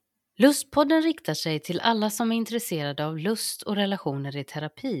Lustpodden riktar sig till alla som är intresserade av lust och relationer i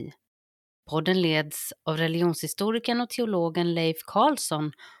terapi. Podden leds av religionshistorikern och teologen Leif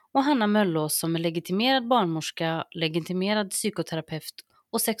Karlsson och Hanna Möllås som är legitimerad barnmorska, legitimerad psykoterapeut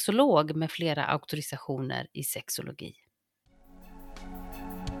och sexolog med flera auktorisationer i sexologi.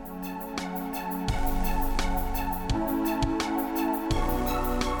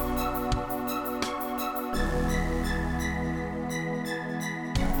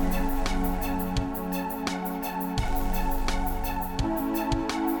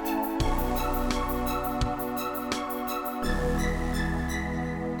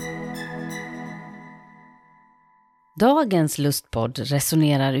 Dagens lustpodd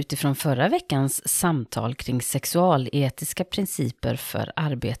resonerar utifrån förra veckans samtal kring sexualetiska principer för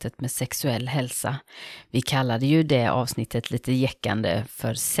arbetet med sexuell hälsa. Vi kallade ju det avsnittet lite jäckande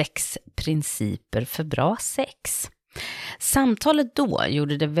för 6 principer för bra sex. Samtalet då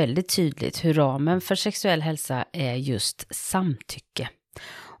gjorde det väldigt tydligt hur ramen för sexuell hälsa är just samtycke.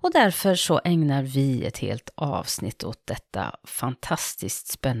 Och därför så ägnar vi ett helt avsnitt åt detta fantastiskt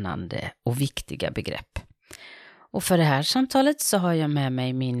spännande och viktiga begrepp. Och för det här samtalet så har jag med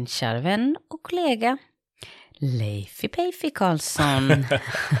mig min kära vän och kollega Leif Karlsson.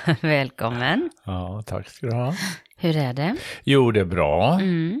 Välkommen. Ja, tack ska du ha. Hur är det? Jo, det är bra.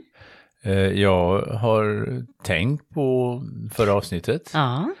 Jag har tänkt på förra avsnittet.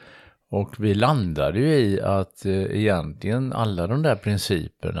 Ja. Och vi landade ju i att egentligen alla de där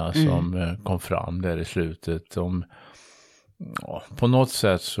principerna som kom fram där i slutet, på något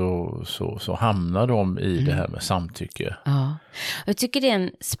sätt så hamnar de i det här med samtycke. Ja, jag tycker det är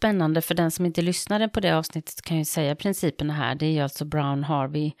en spännande, för den som inte lyssnade på det avsnittet kan ju säga principerna här. Det är ju alltså Brown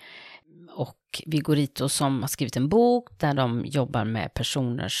Harvey och Vigorito som har skrivit en bok där de jobbar med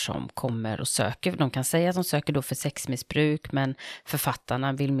personer som kommer och söker. De kan säga att de söker då för sexmissbruk, men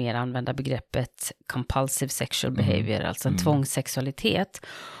författarna vill mer använda begreppet compulsive sexual behavior, alltså en tvångssexualitet.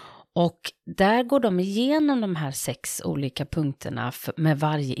 Och där går de igenom de här 6 olika punkterna med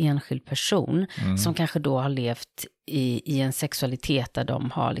varje enskild person som kanske då har levt i en sexualitet där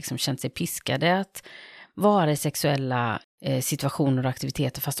de har liksom känt sig piskade att vara i sexuella situationer och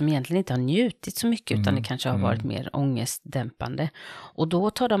aktiviteter fast de egentligen inte har njutit så mycket utan det kanske har varit mer ångestdämpande. Och då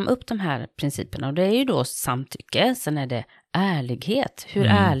tar de upp de här principerna och det är ju då samtycke, sen är det ärlighet. Hur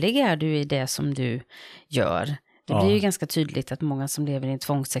ärlig är du i det som du gör? Det blir ju ganska tydligt att många som lever i en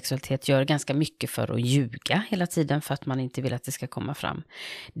tvångssexualitet gör ganska mycket för att ljuga hela tiden för att man inte vill att det ska komma fram.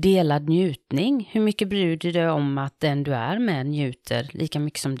 Delad njutning. Hur mycket bryr du dig om att den du är med njuter lika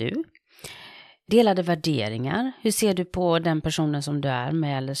mycket som du? Delade värderingar. Hur ser du på den personen som du är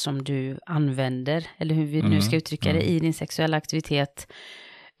med eller som du använder eller hur vi nu ska uttrycka det i din sexuella aktivitet?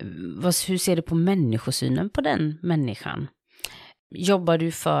 Hur ser du på människosynen på den människan? Jobbar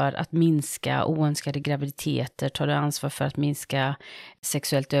du för att minska oönskade graviditeter? Tar du ansvar för att minska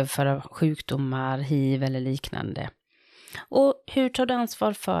sexuellt överföra sjukdomar, hiv eller liknande? Och hur tar du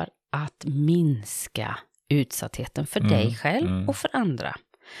ansvar för att minska utsattheten för dig själv och för andra?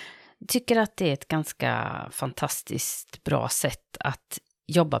 Jag tycker att det är ett ganska fantastiskt bra sätt att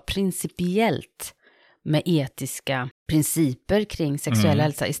jobba principiellt med etiska principer kring sexuell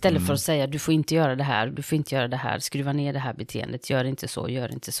hälsa istället för att säga du får inte göra det här, skruva ner det här beteendet, gör inte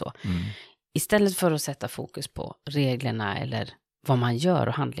så. Istället för att sätta fokus på reglerna eller vad man gör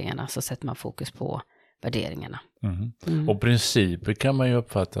och handlingarna så sätter man fokus på värderingarna. Och principer kan man ju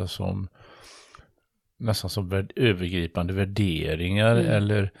uppfatta som nästan som övergripande värderingar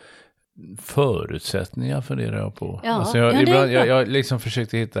eller förutsättningar funderar jag på. Ja, alltså jag liksom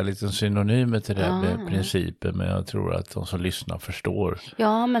försökte hitta lite synonymer till det här med principer, men jag tror att de som lyssnar förstår.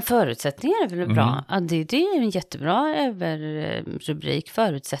 Ja, men förutsättningar är väl bra. Ja, det är en jättebra överrubrik.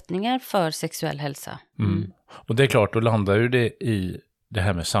 Förutsättningar för sexuell hälsa. Och det är klart, då landar ju det i det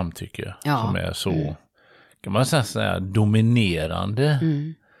här med samtycke som är så, kan man säga, dominerande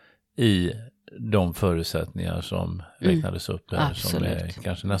i de förutsättningar som räknades upp där. Absolut. Som är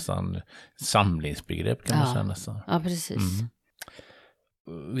kanske nästan samlingsbegrepp kan man säga nästan. Ja, precis.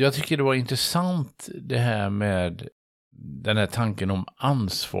 Jag tycker det var intressant det här med den här tanken om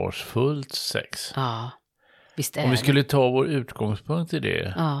ansvarsfullt sex. Ja, visst är om vi skulle ta vår utgångspunkt i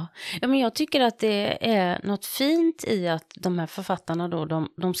det. Ja, men jag tycker att det är något fint i att de här författarna då,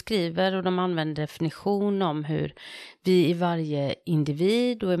 de skriver och de använder definition om hur vi i varje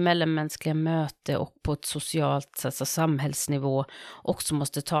individ och i mellanmänskliga möte och på ett socialt, alltså samhällsnivå också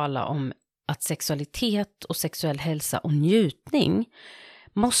måste tala om att sexualitet och sexuell hälsa och njutning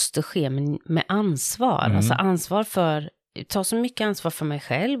måste ske med ansvar. Alltså ansvar för ta så mycket ansvar för mig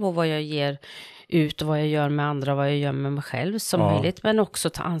själv och vad jag ger ut och vad jag gör med andra och vad jag gör med mig själv som möjligt. Men också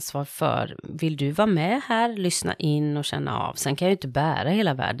ta ansvar för, vill du vara med här, lyssna in och känna av. Sen kan jag ju inte bära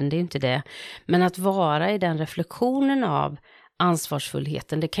hela världen, det är inte det. Men att vara i den reflektionen av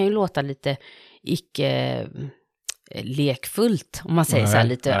ansvarsfullheten, det kan ju låta lite icke lekfullt, om man säger så här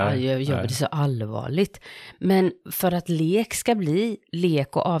lite, jag gör det så allvarligt. Men för att lek ska bli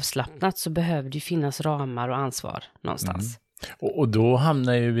lek och avslappnat så behöver det finnas ramar och ansvar någonstans. Och då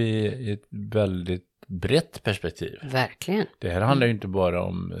hamnar ju vi i ett väldigt brett perspektiv. Verkligen. Det här handlar ju inte bara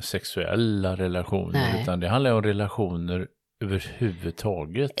om sexuella relationer, utan det handlar om relationer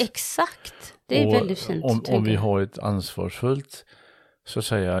överhuvudtaget. Exakt, det är väldigt fint. Om vi har ett ansvarsfullt så att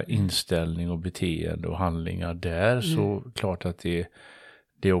säga inställning och beteende och handlingar där, så klart att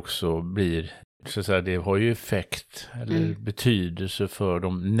det också blir, så att säga, det har ju effekt eller betydelse för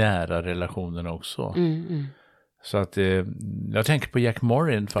de nära relationerna också. Så att jag tänker på Jack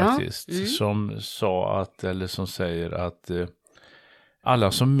Morin faktiskt, som sa att, eller som säger att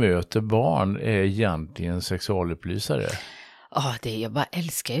alla som möter barn är egentligen sexualupplysare. Ja, jag bara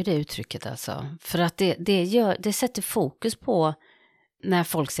älskar ju det uttrycket alltså. För att det sätter fokus på när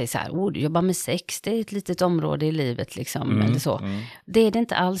folk säger så här, du jobbar med sex, det är ett litet område i livet liksom, eller så. Det är det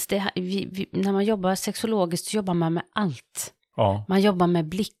inte alls. När man jobbar sexologiskt så jobbar man med allt. Ja. Man jobbar med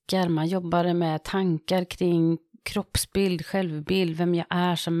blickar, man jobbar med tankar kring kroppsbild, självbild, vem jag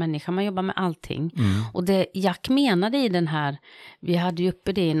är som människa. Man jobbar med allting. Och det Jack menade i den här, vi hade ju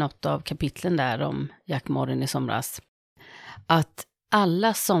uppe det i något av kapitlen där om Jack Morin i somras, att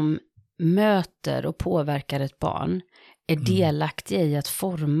alla som möter och påverkar ett barn är delaktiga i att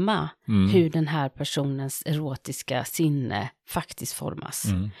forma hur den här personens erotiska sinne faktiskt formas.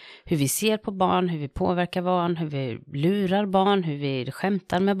 Hur vi ser på barn, hur vi påverkar barn, hur vi lurar barn, hur vi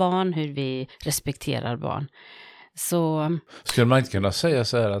skämtar med barn, hur vi respekterar barn. Så skulle man inte kunna säga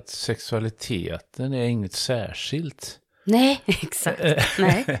så här att sexualiteten är inget särskilt? Nej, exakt.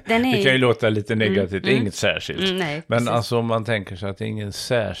 Nej, den är... Det kan ju låta lite negativt, inget särskilt. Nej, men alltså om man tänker sig att det är ingen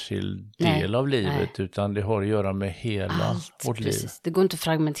särskild del av livet, utan det har att göra med hela vårt liv. Det går inte att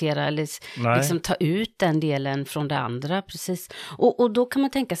fragmentera eller liksom ta ut den delen från det andra, precis. Och då kan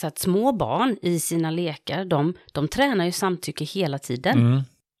man tänka sig att små barn i sina lekar, de tränar ju samtycke hela tiden.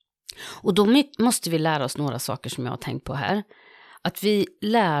 Och då måste vi lära oss några saker som jag har tänkt på här. Att vi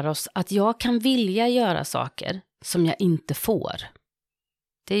lär oss att jag kan vilja göra saker som jag inte får.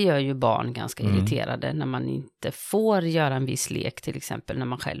 Det gör ju barn ganska irriterade när man inte får göra en viss lek, till exempel när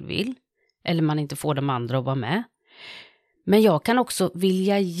man själv vill. Eller man inte får de andra att vara med. Men jag kan också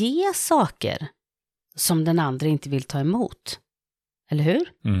vilja ge saker som den andra inte vill ta emot. Eller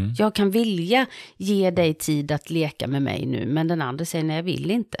hur? Jag kan vilja ge dig tid att leka med mig nu, men den andra säger nej, jag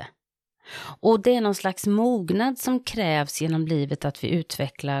vill inte. Och det är någon slags mognad som krävs genom livet att vi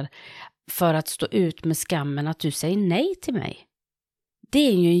utvecklar för att stå ut med skammen att du säger nej till mig. Det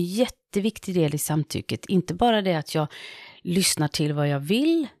är ju en jätteviktig del i samtycket. Inte bara det att jag lyssnar till vad jag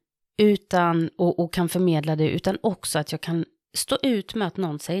vill utan, och kan förmedla det, utan också att jag kan stå ut med att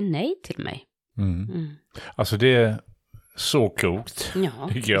någon säger nej till mig. Alltså det är så klokt,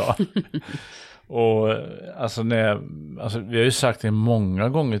 tycker jag. Och alltså vi har ju sagt det många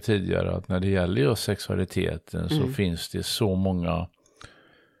gånger tidigare att när det gäller just sexualiteten så finns det så många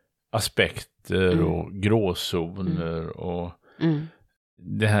aspekter och gråzoner och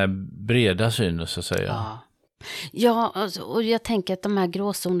det här breda synen så att säga. Ja, alltså, och jag tänker att de här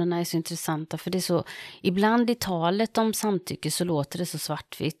gråzonerna är så intressanta, för det är så, ibland i talet om samtycke så låter det så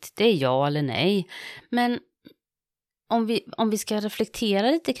svartvitt, det är ja eller nej, men om vi ska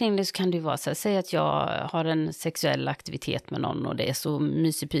reflektera lite kring det så kan det ju vara så här, säg att jag har en sexuell aktivitet med någon och det är så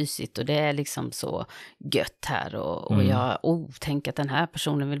mysigt och det är liksom så gött här och jag tänker att den här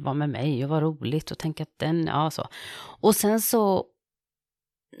personen vill vara med mig och vad roligt och tänker att den, så. Och sen så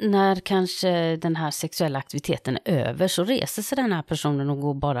när kanske den här sexuella aktiviteten är över så reser sig den här personen och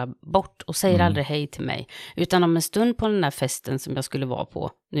går bara bort och säger aldrig hej till mig. Utan om en stund på den här festen som jag skulle vara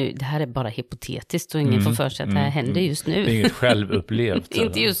på, nu, det här är bara hypotetiskt och ingen får för sig att det här händer just nu. Det är inget självupplevt.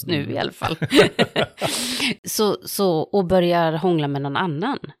 Inte just nu i alla fall. och börjar hångla med någon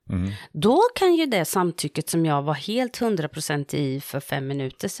annan. Då kan ju det samtycket som jag var helt 100% i för 5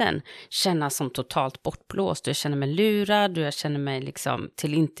 minuter sedan kännas som totalt bortblåst. Jag känner mig lurad och jag känner mig liksom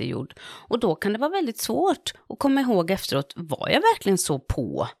tillintetgjord. Och då kan det vara väldigt svårt att komma ihåg efteråt, var jag verkligen så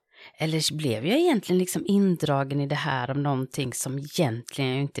på? Eller blev jag egentligen liksom indragen i det här om någonting som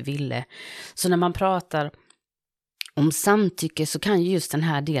egentligen jag inte ville? Så när man pratar om samtycke så kan ju just den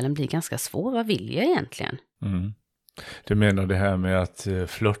här delen bli ganska svår. Vad vill jag egentligen? Du menar det här med att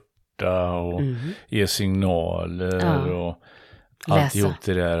flirta flörta och ge signaler och alltihop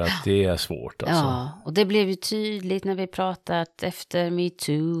det där, att det är svårt alltså. Ja, och det blev ju tydligt när vi pratat efter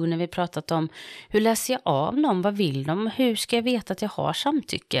MeToo, när vi pratat om hur läser jag av någon, vad vill de, hur ska jag veta att jag har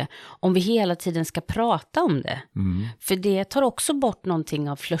samtycke om vi hela tiden ska prata om det. För det tar också bort någonting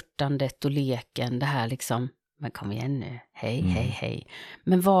av flörtandet och leken, det här liksom, men kom igen nu, hej.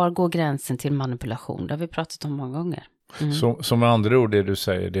 Men var går gränsen till manipulation? Det har vi pratat om många gånger. Så med andra ord, det du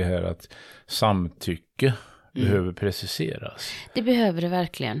säger, det här att samtycke behöver preciseras. Det behöver det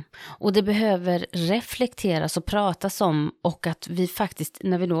verkligen. Och det behöver reflekteras och pratas om, och att vi faktiskt,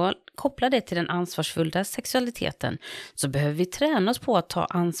 när vi då kopplar det till den ansvarsfulla sexualiteten, så behöver vi träna oss på att ta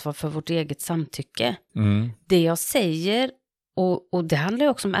ansvar för vårt eget samtycke. Det jag säger, och det handlar ju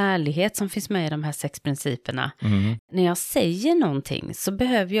också om ärlighet som finns med i de här 6 principerna. När jag säger någonting så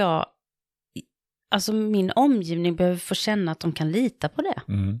behöver jag, alltså min omgivning behöver få känna att de kan lita på det.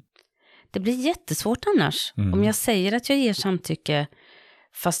 Det blir jättesvårt annars. Om jag säger att jag ger samtycke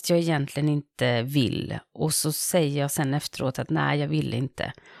fast jag egentligen inte vill, och så säger jag sen efteråt att nej, jag vill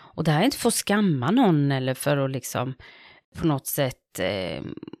inte. Och det här är inte för att skamma någon eller för att liksom på något sätt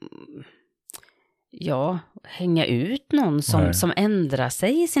hänga ut någon som ändrar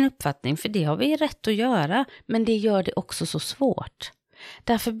sig i sin uppfattning, för det har vi rätt att göra, men det gör det också så svårt.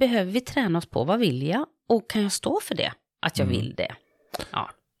 Därför behöver vi träna oss på vad vill jag, och kan jag stå för det, att jag vill det. Ja.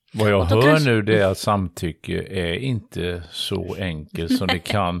 Vad jag hör nu, det är att samtycke är inte så enkelt som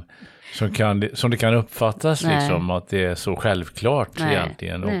det kan uppfattas. Liksom, att det är så självklart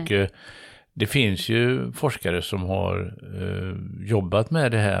egentligen. Och det finns ju forskare som har jobbat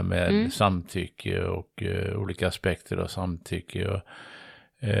med det här med samtycke och olika aspekter av samtycke. Och,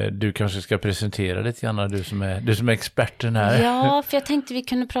 du kanske ska presentera lite grann, du som är experten här. Ja, för jag tänkte vi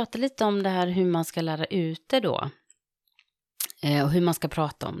kunde prata lite om det här, hur man ska lära ut det då. Och hur man ska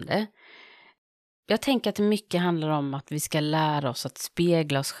prata om det. Jag tänker att det mycket handlar om att vi ska lära oss att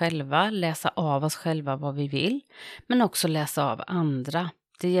spegla oss själva, läsa av oss själva vad vi vill, men också läsa av andra.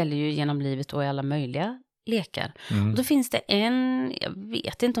 Det gäller ju genom livet och i alla möjliga lekar. Och då finns det jag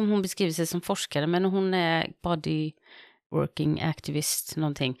vet inte om hon beskriver sig som forskare, men hon är body working activist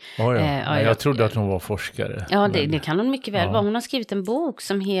någonting. Jag trodde att hon var forskare. Ja, det kan hon mycket väl vara. Hon har skrivit en bok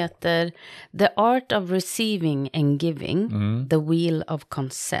som heter The Art of Receiving and Giving, The Wheel of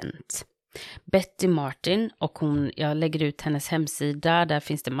Consent. Betty Martin, och jag lägger ut hennes hemsida, där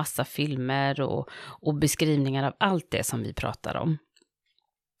finns det massa filmer och beskrivningar av allt det som vi pratar om.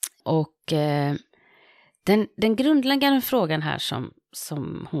 Och den grundläggande frågan här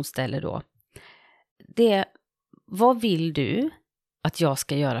som hon ställer då, det är: vad vill du att jag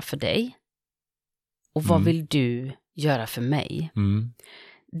ska göra för dig? Och vad vill du göra för mig?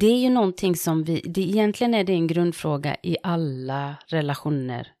 Det är ju någonting som egentligen är det en grundfråga i alla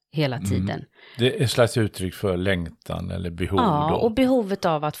relationer hela tiden. Det är ett slags uttryck för längtan eller behov. Ja, och behovet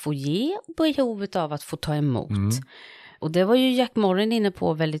av att få ge och behovet av att få ta emot. Och det var ju Jack Morin inne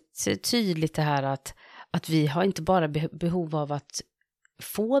på väldigt tydligt, det här att vi har inte bara behov av att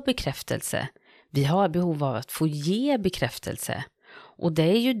få bekräftelse. Vi har behov av att få ge bekräftelse. Och det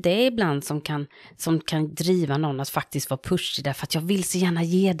är ju det ibland som kan driva någon att faktiskt vara pushig, därför att jag vill så gärna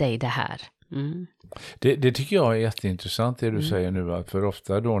ge dig det här. Det tycker jag är jätteintressant det du säger nu, att för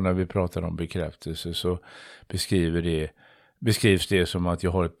ofta då när vi pratar om bekräftelse så beskrivs det som att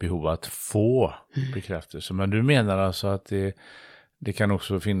jag har ett behov att få bekräftelse. Men du menar alltså att det kan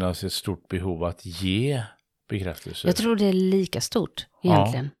också finnas ett stort behov att ge bekräftelse? Jag tror det är lika stort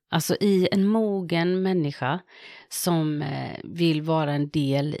egentligen. Alltså i en mogen människa som vill vara en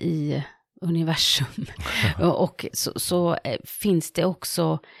del i universum. Och så finns det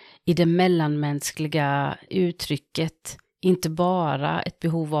också i det mellanmänskliga uttrycket inte bara ett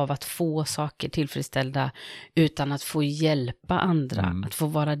behov av att få saker tillfredsställda, utan att få hjälpa andra. Att få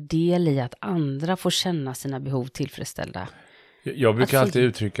vara del i att andra får känna sina behov tillfredsställda. Jag brukar alltid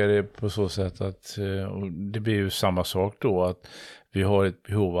uttrycka det på så sätt att, och det blir ju samma sak då, att vi har ett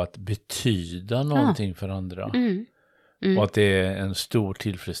behov att betyda någonting för andra. Och att det är en stor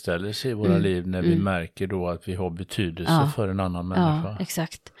tillfredsställelse i våra liv när vi märker då att vi har betydelse för en annan människa. Ja,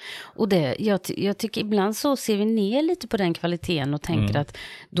 exakt. Och jag tycker ibland så ser vi ner lite på den kvaliteten och tänker att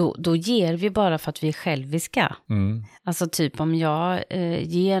då ger vi bara för att vi är själviska. Alltså typ om jag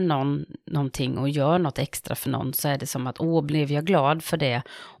ger någonting och gör något extra för någon, så är det som att blev jag glad för det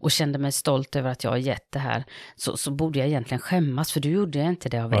och kände mig stolt över att jag har gett det här, så borde jag egentligen skämmas, för du gjorde inte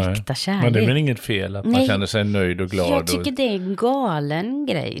det av äkta kärlek. Men det är väl inget fel att man känner sig nöjd och glad tycker det är en galen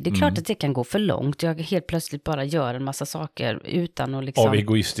grej. Det är klart att det kan gå för långt. Jag helt plötsligt bara gör en massa saker utan att liksom... Av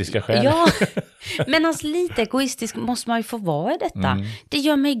egoistiska skäl. Ja, men alltså lite egoistisk måste man ju få vara i detta. Det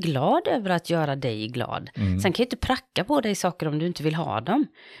gör mig glad över att göra dig glad. Sen kan jag inte pracka på dig saker om du inte vill ha dem.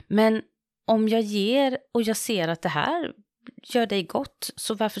 Men om jag ger och jag ser att det här gör dig gott,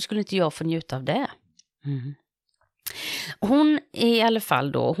 så varför skulle inte jag få njuta av det? Hon i alla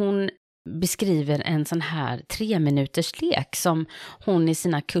fall då, hon beskriver en sån här 3-minuters lek som hon i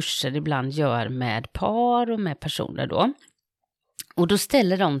sina kurser ibland gör med par och med personer då. Och då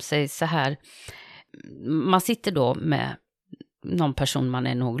ställer de sig så här, man sitter då med någon person man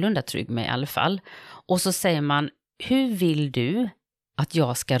är någorlunda trygg med i alla fall. Och så säger man, hur vill du att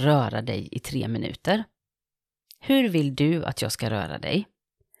jag ska röra dig i 3 minuter? Hur vill du att jag ska röra dig?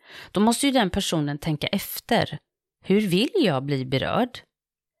 Då måste ju den personen tänka efter. Hur vill jag bli berörd?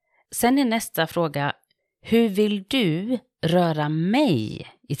 Sen är nästa fråga, hur vill du röra mig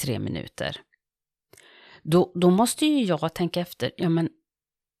i 3 minuter? Då måste ju jag tänka efter, ja men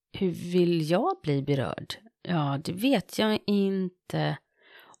hur vill jag bli berörd? Ja, det vet jag inte.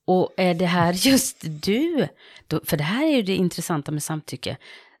 Och är det här just du? För det här är ju det intressanta med samtycke.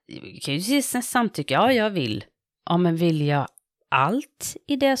 Kan ju säga samtycke, ja jag vill. Ja men vill jag allt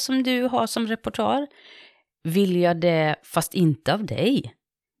i det som du har som repertoar? Vill jag det fast inte av dig?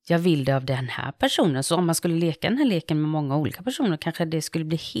 Jag vill det av den här personen. Så om man skulle leka den här leken med många olika personer kanske det skulle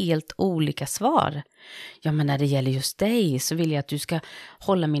bli helt olika svar. Ja men när det gäller just dig så vill jag att du ska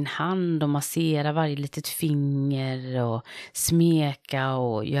hålla min hand och massera varje litet finger och smeka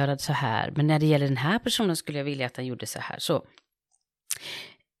och göra så här. Men när det gäller den här personen skulle jag vilja att han gjorde så här. Så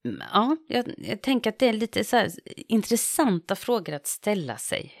ja, jag tänker att det är lite så här intressanta frågor att ställa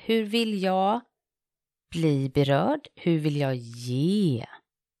sig. Hur vill jag bli berörd? Hur vill jag ge?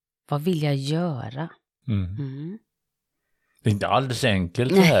 Vad vill jag göra? Det är inte alldeles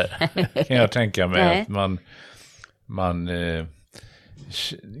enkelt det här. Kan jag tänka mig. Att man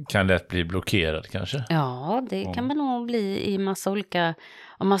kan lätt bli blockerad kanske. Ja, det kan man nog bli i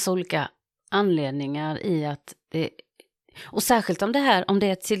massa olika anledningar i att det... Och särskilt om det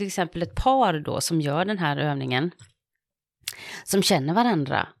är till exempel ett par då som gör den här övningen. Som känner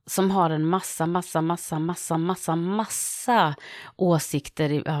varandra. Som har en massa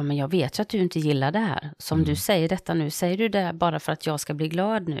åsikter. Ja, men jag vet ju att du inte gillar det här. Som du säger detta nu. Säger du det bara för att jag ska bli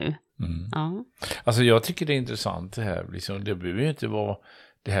glad nu? Ja. Alltså jag tycker det är intressant det här. Liksom, det här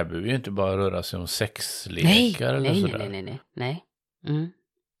behöver ju inte bara röra sig om sexlekar eller sådär. Nej.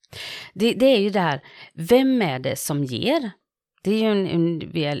 Det är ju det här. Vem är det som ger? Det är ju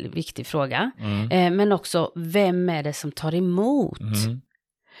en väl viktig fråga. Men också, vem är det som tar emot?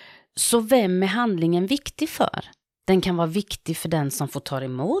 Så vem är handlingen viktig för? Den kan vara viktig för den som får ta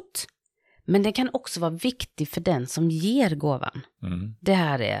emot. Men den kan också vara viktig för den som ger gåvan. Det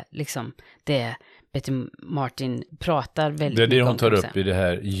här är liksom det Betty Martin pratar väldigt mycket om. Det är det hon tar upp i det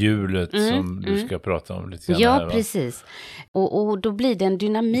här hjulet som du ska prata om lite grann. Ja, här, va? Precis. Och då blir det en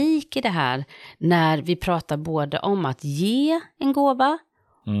dynamik i det här när vi pratar både om att ge en gåva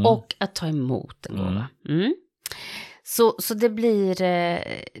och att ta emot en gåva. Så det blir,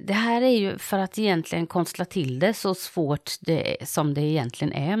 det här är ju för att egentligen konstla till det så svårt som det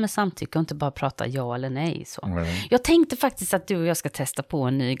egentligen är med samtycke och inte bara prata ja eller nej. Så. Jag tänkte faktiskt att du och jag ska testa på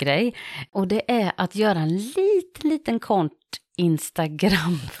en ny grej och det är att göra en liten kort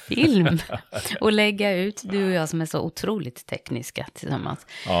Instagram-film och lägga ut, du och jag som är så otroligt tekniska tillsammans,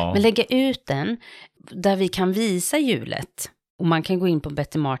 men lägga ut den där vi kan visa hjulet. Och man kan gå in på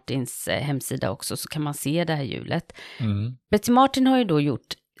Betty Martins hemsida också så kan man se det här hjulet. Betty Martin har ju då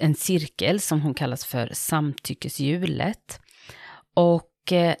gjort en cirkel som hon kallas för samtyckeshjulet. Och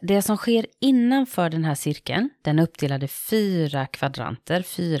det som sker innanför den här cirkeln, den är uppdelad i 4 kvadranter,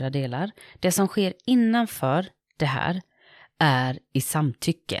 4 delar. Det som sker innanför det här är i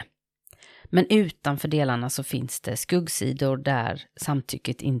samtycke. Men utanför delarna så finns det skuggsidor där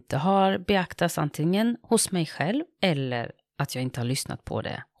samtycket inte har beaktats antingen hos mig själv eller att jag inte har lyssnat på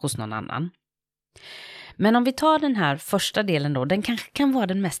det hos någon annan. Men om vi tar den här första delen då, den kanske kan vara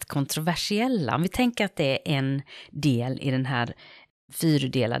den mest kontroversiella. Om vi tänker att det är en del i den här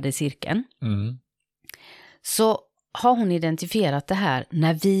 4-delade cirkeln. Så har hon identifierat det här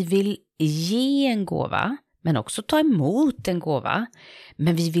när vi vill ge en gåva, men också ta emot en gåva.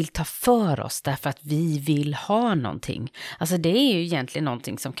 Men vi vill ta för oss därför att vi vill ha någonting. Alltså det är ju egentligen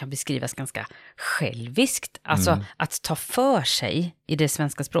någonting som kan beskrivas ganska själviskt. Alltså att ta för sig i det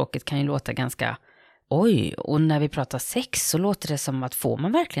svenska språket kan ju låta ganska oj. Och när vi pratar sex så låter det som att får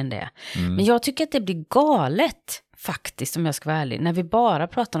man verkligen det. Men jag tycker att det blir galet. faktiskt, om jag ska vara ärlig, när vi bara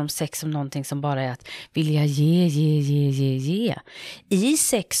pratar om sex som någonting som bara är att vilja ge. I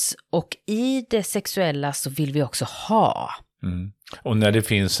sex och i det sexuella så vill vi också ha. Mm. Och när det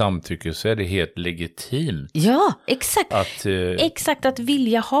finns samtycke så är det helt legitimt. Ja, exakt. Exakt, att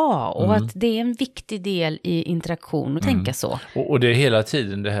vilja ha och att det är en viktig del i interaktion och tänka så. Och det är hela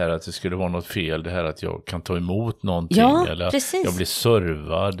tiden det här att det skulle vara något fel, det här att jag kan ta emot någonting eller att jag blir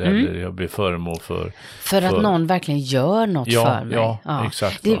servad eller jag blir föremål för att någon verkligen gör något för mig. Ja,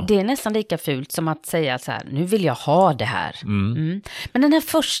 exakt. Det är nästan lika fult som att säga så här, nu vill jag ha det här. Men den här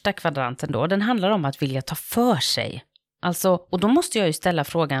första kvadranten då, den handlar om att vilja ta för sig. Alltså, och då måste jag ju ställa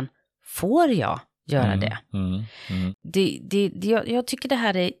frågan, får jag göra det? Jag tycker det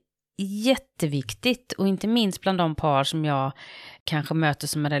här är jätteviktigt, och inte minst bland de par som jag kanske möter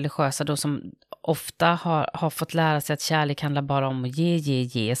som är religiösa då, som ofta har fått lära sig att kärlek handlar bara om att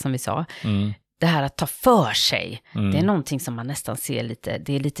ge, som vi sa. Det här att ta för sig, det är någonting som man nästan ser lite,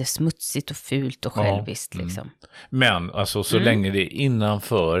 det är lite smutsigt och fult och själviskt liksom. Men alltså så länge det är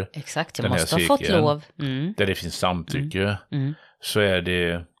innanför exakt, jag måste ha fått lov. Där det finns samtycke så är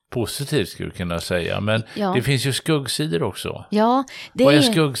det positivt, skulle jag kunna säga. Men det finns ju skuggsidor också. Ja, vad är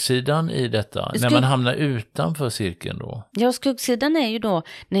skuggsidan i detta? När man hamnar utanför cirkeln då? Ja, skuggsidan är ju då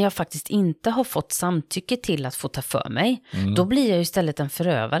när jag faktiskt inte har fått samtycke till att få ta för mig. Då blir jag istället en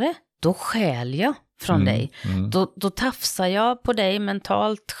förövare. Då skäl jag från dig. Då tafsar jag på dig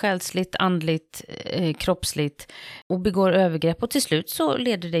mentalt, själsligt, andligt, kroppsligt och begår övergrepp. Och till slut så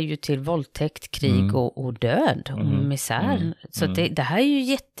leder det ju till våldtäkt, krig och död och misär. Så det här är ju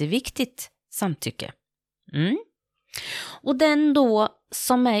jätteviktigt samtycke. Och den då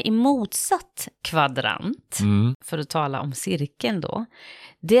som är i motsatt kvadrant, för att tala om cirkeln då,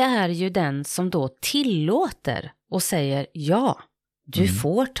 det är ju den som då tillåter och säger ja. Du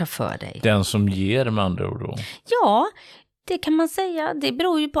får ta för dig. Den som ger med andra ord då? Ja, det kan man säga. Det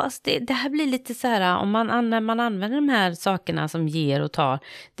beror ju på att det här blir lite så här, om när man använder de här sakerna som ger och tar,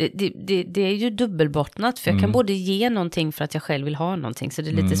 det är ju dubbelbottnat, för jag kan både ge någonting för att jag själv vill ha någonting, så det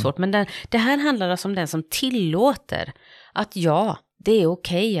är lite svårt. Men det här handlar alltså om den som tillåter att det är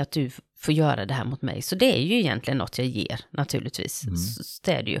okej att du får göra det här mot mig. Så det är ju egentligen något jag ger, naturligtvis. Så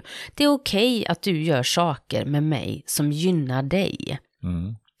det är det ju. Det är okej att du gör saker med mig som gynnar dig.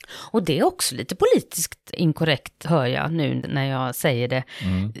 Och det är också lite politiskt inkorrekt, hör jag nu när jag säger det.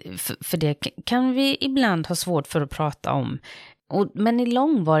 För det kan vi ibland ha svårt för att prata om. Men i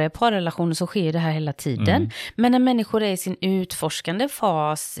långvariga parrelationer så sker det här hela tiden. Men när människor är i sin utforskande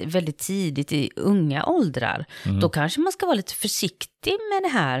fas väldigt tidigt i unga åldrar, då kanske man ska vara lite försiktig med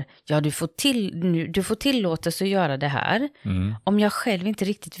det här. Ja, du får tillåtelse att göra det här. Om jag själv inte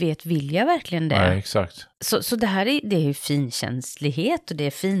riktigt vet, vill jag verkligen det? Nej, exakt. Så det här det är ju finkänslighet och det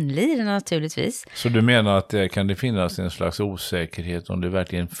är finlir naturligtvis. Så du menar att kan det finnas en slags osäkerhet om det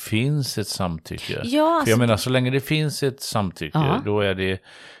verkligen finns ett samtycke? Ja, alltså, för jag menar, så länge det finns ett samtycke, då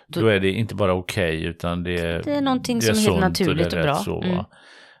är det inte bara okej, utan det är någonting som är helt naturligt och bra. Så,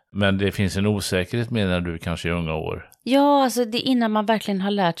 men det finns en osäkerhet menar du kanske i unga år? Ja, alltså det innan man verkligen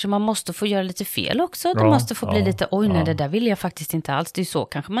har lärt sig. Man måste få göra lite fel också. Det måste få bli lite, nej, det där vill jag faktiskt inte alls. Det är så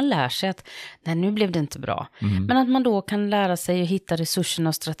kanske man lär sig att, nej, nu blev det inte bra. Men att man då kan lära sig att hitta resurserna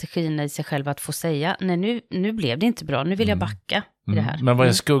och strategierna i sig själv att få säga, nej, nu blev det inte bra. Nu vill jag backa i det här. Men vad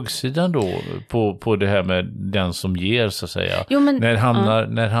är skuggsidan då på det här med den som ger, så att säga? Jo, men,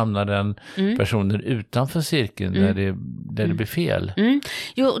 när hamnar den personen utanför cirkeln där det blir fel?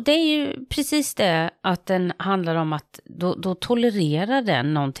 Jo, det är ju precis det, att den handlar om att då tolererar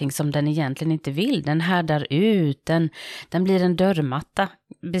den någonting som den egentligen inte vill. Den härdar ut, den blir en dörrmatta,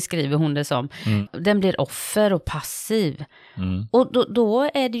 beskriver hon det som. Den blir offer och passiv. Och då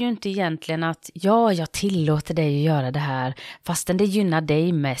är det ju inte egentligen att jag tillåter dig att göra det här, fastän det gynnar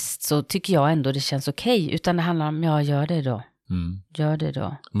dig mest, så tycker jag ändå det känns okej. Utan det handlar om, gör det då. Gör det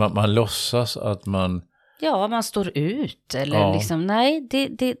då. Man låtsas att man... Ja, man står ut. Eller liksom, nej,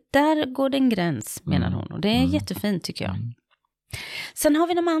 där går det en gräns, menar hon. Och det är jättefint, tycker jag. Sen har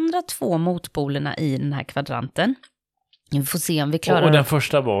vi de andra två motpolerna i den här kvadranten. Vi får se om vi klarar... Och den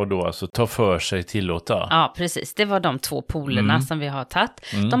första var då alltså ta för sig, tillåta. Ja, precis. Det var de två polerna som vi har tagit.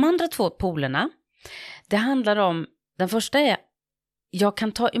 De andra två polerna, det handlar om... Den första är, jag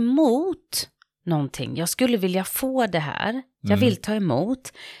kan ta emot någonting. Jag skulle vilja få det här. Jag vill ta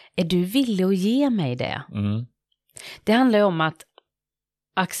emot. Är du villig att ge mig det? Det handlar ju om att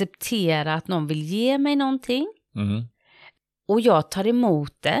acceptera att någon vill ge mig någonting. Och jag tar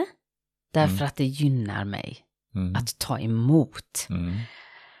emot det därför att det gynnar mig. Att ta emot.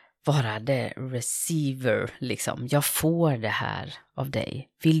 Vara the receiver, liksom. Jag får det här av dig.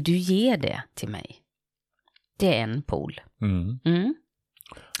 Vill du ge det till mig? Det är en pol.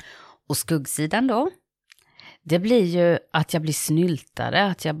 Och skuggsidan då? Det blir ju att jag blir snyltare,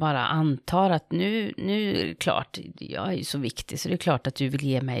 att jag bara antar att nu är det klart, jag är ju så viktig så det är klart att du vill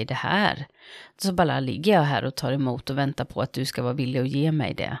ge mig det här. Så bara ligger jag här och tar emot och väntar på att du ska vara villig att ge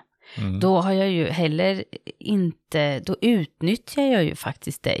mig det. Då har jag ju heller inte, då utnyttjar jag ju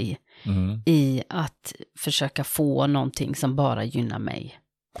faktiskt dig i att försöka få någonting som bara gynnar mig.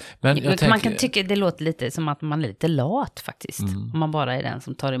 Men man kan tycka det låter lite som att man är lite lat faktiskt, om man bara är den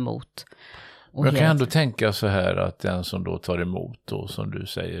som tar emot. Jag kan ändå tänka så här att den som då tar emot då, som du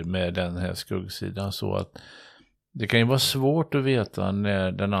säger, med den här skuggsidan, så att det kan ju vara svårt att veta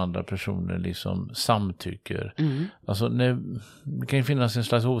när den andra personen liksom samtycker. Alltså det kan ju finnas en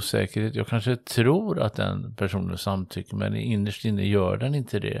slags osäkerhet. Jag kanske tror att den personen samtycker, men innerst inne gör den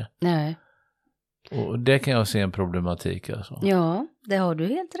inte det. Nej. Och det kan jag se en problematik alltså. Ja, det har du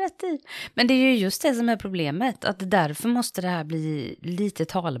helt rätt i. Men det är ju just det som är problemet. Att därför måste det här bli lite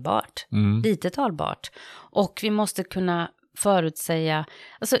talbart. Lite talbart. Och vi måste kunna förutsäga.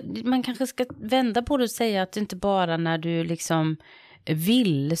 Alltså man kanske ska vända på det och säga att det inte bara när du liksom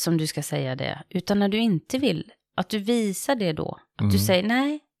vill som du ska säga det. Utan när du inte vill. Att du visar det då. Att du säger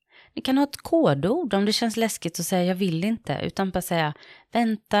nej. Ni kan ha ett kodord om det känns läskigt att säga jag vill inte. Utan bara säga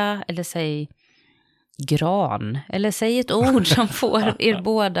vänta eller säg gran. Eller säg ett ord som får er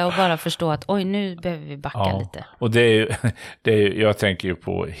båda att bara förstå att oj, nu behöver vi backa lite. Och det är ju, jag tänker ju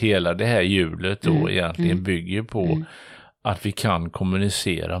på hela det här hjulet då egentligen bygger på att vi kan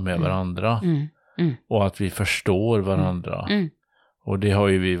kommunicera med varandra. Och att vi förstår varandra. Och det har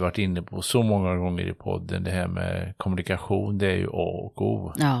ju vi varit inne på så många gånger i podden. Det här med kommunikation, det är ju A och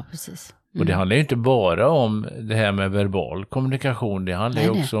O. Ja, precis. Och det handlar ju inte bara om det här med verbal kommunikation. Det handlar ju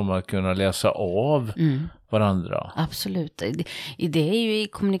också om att kunna läsa av varandra. Absolut. Det är ju i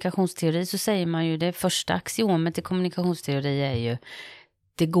kommunikationsteori så säger man ju det första axiomet i kommunikationsteori är ju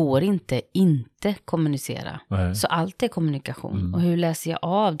det går inte kommunicera. Nej. Så allt är kommunikation. Och hur läser jag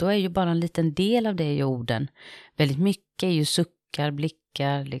av? Då är ju bara en liten del av det i orden. Väldigt mycket är ju suckar,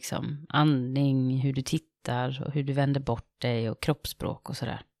 blickar, liksom andning, hur du tittar och hur du vänder bort dig och kroppsspråk och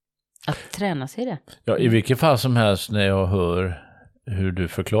sådär. Att träna sig det. Ja, i vilket fall som helst när jag hör hur du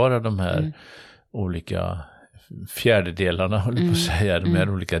förklarar de här olika fjärdedelarna, håller på att säga, de här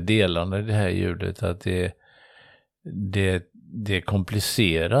olika delarna i det här ljudet, att det är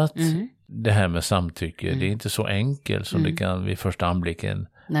komplicerat det här med samtycke. Det är inte så enkelt som det kan vid första anblicken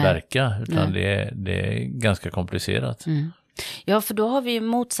verka, utan det är ganska komplicerat. Ja, för då har vi ju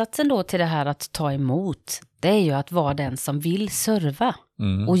motsatsen då till det här att ta emot. Det är ju att vara den som vill serva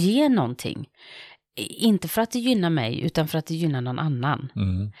och ge någonting. Inte för att det gynnar mig utan för att det gynnar någon annan.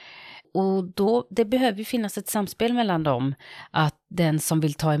 Och då, det behöver ju finnas ett samspel mellan dem. Att den som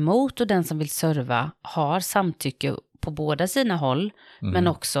vill ta emot och den som vill serva har samtycke på båda sina håll. Men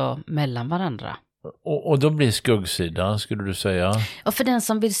också mellan varandra. Och då blir skuggsidan, skulle du säga? Och för den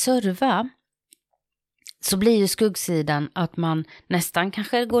som vill serva så blir ju skuggsidan att man nästan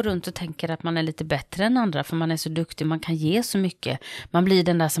kanske går runt och tänker att man är lite bättre än andra för man är så duktig, man kan ge så mycket. Man blir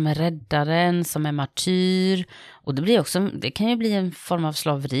den där som är räddaren, som är martyr, och det blir också, det kan ju bli en form av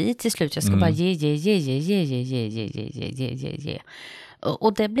slaveri till slut. Jag ska bara ge.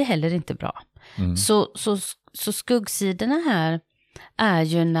 Och det blir heller inte bra. Så skuggsidorna här är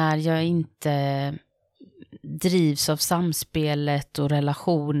ju när jag inte drivs av samspelet och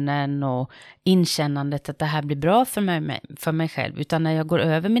relationen och inkännandet att det här blir bra för mig själv, utan när jag går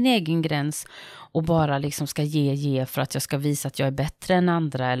över min egen gräns och bara liksom ska ge för att jag ska visa att jag är bättre än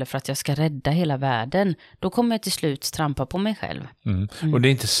andra eller för att jag ska rädda hela världen, då kommer jag till slut trampa på mig själv. Och det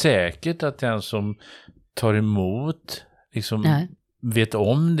är inte säkert att den som tar emot liksom vet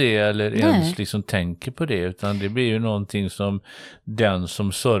om det eller ens liksom tänker på det, utan det blir ju någonting som den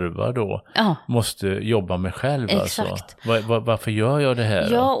som servar då måste jobba med själv. Exakt. Alltså. Varför gör jag det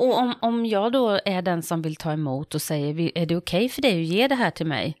här? Ja, och om jag då är den som vill ta emot och säger, är det okej för dig att ge det här till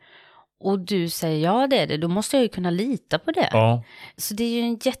mig? Och du säger ja, det är det, då måste jag ju kunna lita på det. Ja. Så det är ju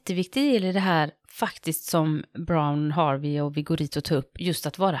en jätteviktig del i det här faktiskt, som Brown, Harvey och Vigorito tar upp, just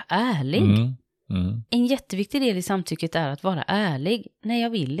att vara ärlig. En jätteviktig del i samtycket är att vara ärlig. Nej, jag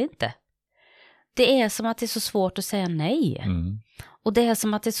vill inte. Det är som att det är så svårt att säga nej. Och det är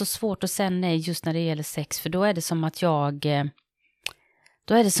som att det är så svårt att säga nej just när det gäller sex. För då är det som att jag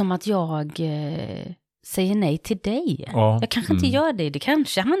säger nej till dig. Jag kanske inte gör det. Det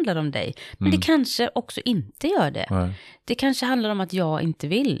kanske handlar om dig. Men det kanske också inte gör det. Det kanske handlar om att jag inte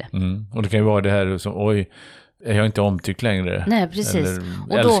vill. Och det kan ju vara det här som, oj, är jag inte omtyckt längre? Nej, precis. Eller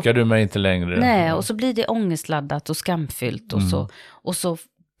och älskar du mig inte längre? Nej, och så blir det ångestladdat och skamfyllt. Och så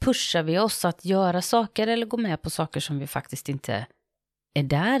pushar vi oss att göra saker eller gå med på saker som vi faktiskt inte är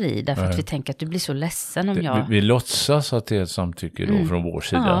där i. Därför att vi tänker att du blir så ledsen om jag... Vi låtsas att det är ett samtycke då från vår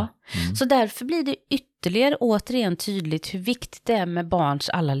sida. Ja. Så därför blir det ytterligare återigen tydligt hur viktigt det är med barns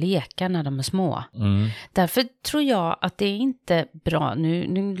alla lekar när de är små. Därför tror jag att det är inte bra,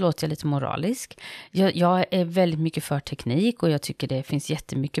 nu låter jag lite moralisk. Jag är väldigt mycket för teknik och jag tycker det finns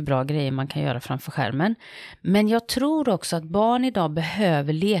jättemycket bra grejer man kan göra framför skärmen. Men jag tror också att barn idag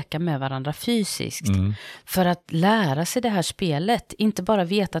behöver leka med varandra fysiskt för att lära sig det här spelet. Inte bara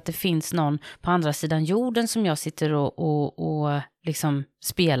veta att det finns någon på andra sidan jorden som jag sitter och liksom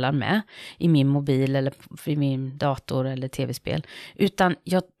spelar med i min mobil eller i min dator eller tv-spel. Utan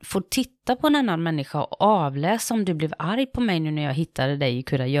jag får titta på en annan människa och avläsa om du blev arg på mig nu när jag hittade dig i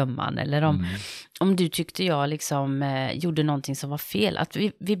kurragömman. Eller om du tyckte jag liksom gjorde någonting som var fel. Att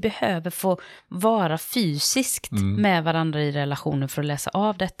vi behöver få vara fysiskt med varandra i relationer för att läsa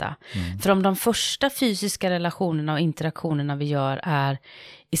av detta. För om de första fysiska relationerna och interaktionerna vi gör är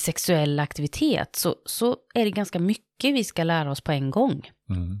i sexuell aktivitet så är det ganska mycket vi ska lära oss på en gång.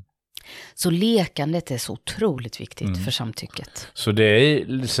 Så lekandet är så otroligt viktigt för samtycket. Så det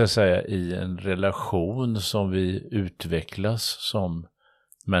är så att säga i en relation som vi utvecklas som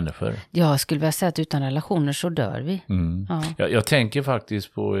människor. Jag skulle vilja säga att utan relationer så dör vi. Ja. Jag tänker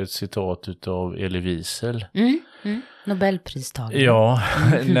faktiskt på ett citat utav Elie Wiesel. Nobelpristagare. Ja,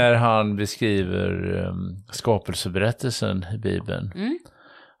 när han beskriver skapelseberättelsen i Bibeln.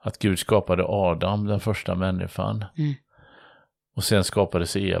 Att Gud skapade Adam, den första människan. Och sen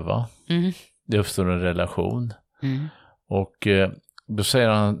skapades Eva. Det uppstår en relation. Och då säger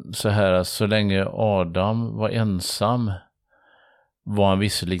han så här, att så länge Adam var ensam var han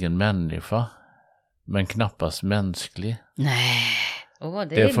visserligen människa, men knappast mänsklig. Nej,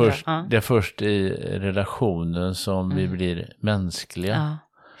 det är först i relationen som vi blir mänskliga. Ja.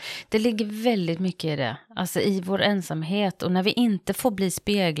 Det ligger väldigt mycket i det. Alltså i vår ensamhet. Och när vi inte får bli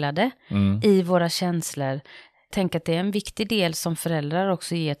speglade i våra känslor. Tänk att det är en viktig del som föräldrar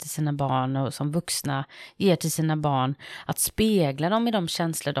också ger till sina barn. Och som vuxna ger till sina barn. Att spegla dem i de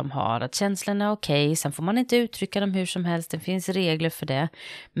känslor de har. Att känslorna är okej. Sen får man inte uttrycka dem hur som helst. Det finns regler för det.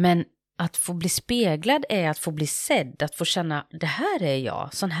 Men att få bli speglad är att få bli sedd. Att få känna, det här är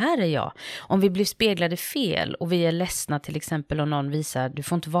jag, sån här är jag. Om vi blir speglade fel och vi är ledsna till exempel och någon visar, du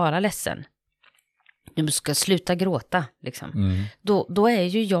får inte vara ledsen. Du ska sluta gråta liksom. Då är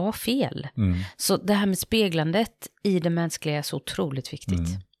ju jag fel. Så det här med speglandet i det mänskliga är så otroligt viktigt.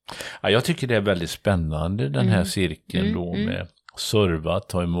 Ja, jag tycker det är väldigt spännande den här cirkeln då med serva,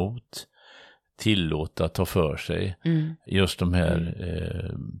 ta emot, tillåta, ta för sig. Just de här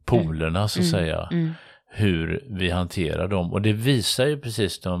polerna så att säga. Hur vi hanterar dem. Och det visar ju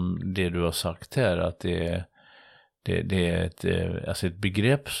precis det du har sagt här. Att det är ett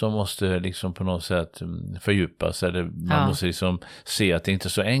begrepp som måste liksom på något sätt fördjupas. Eller man måste liksom se att det inte är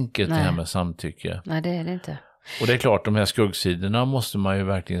så enkelt det här med samtycke. Nej, det är det inte. Och det är klart, de här skuggsidorna måste man ju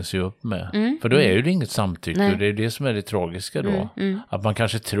verkligen se upp med. För då är ju det inget samtycke. Nej. Och det är det som är det tragiska då. Att man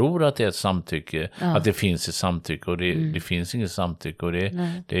kanske tror att det är ett samtycke. Att det finns ett samtycke och det finns inget samtycke. Och det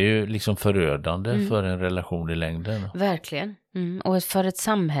är ju liksom förödande för en relation i längden. Verkligen. Och för ett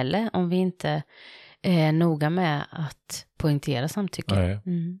samhälle om vi inte är noga med att poängtera samtycke.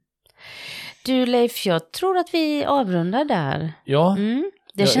 Du Leif, jag tror att vi avrundar där. Ja.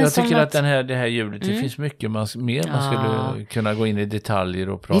 Jag tycker att det här ljudet, det finns mycket man skulle kunna gå in i detaljer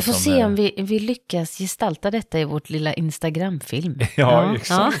och prata om. Vi får se om vi lyckas gestalta detta i vårt lilla Instagram-film. Ja,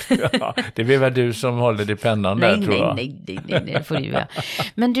 exakt. Ja. Det blir väl du som håller det pennan där, tror jag. Nej, det får du göra.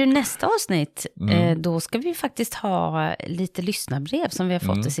 Men du, nästa avsnitt, då ska vi faktiskt ha lite lyssnarbrev som vi har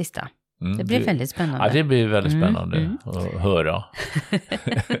fått det sista. Det blir väldigt spännande. Ja, det blir väldigt spännande att höra.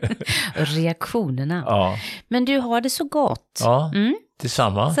 Reaktionerna. Ja. Men du, har det så gott. Ja,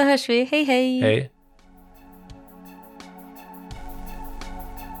 tillsammans. Så hörs vi. Hej, hej. Hej.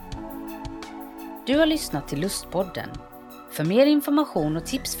 Du har lyssnat till Lustpodden. För mer information och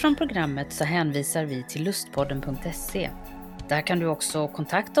tips från programmet så hänvisar vi till lustpodden.se. Där kan du också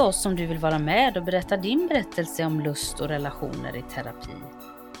kontakta oss om du vill vara med och berätta din berättelse om lust och relationer i terapi.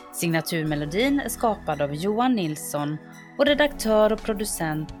 Signaturmelodin är skapad av Johan Nilsson och redaktör och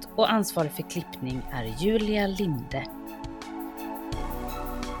producent och ansvarig för klippning är Julia Linde.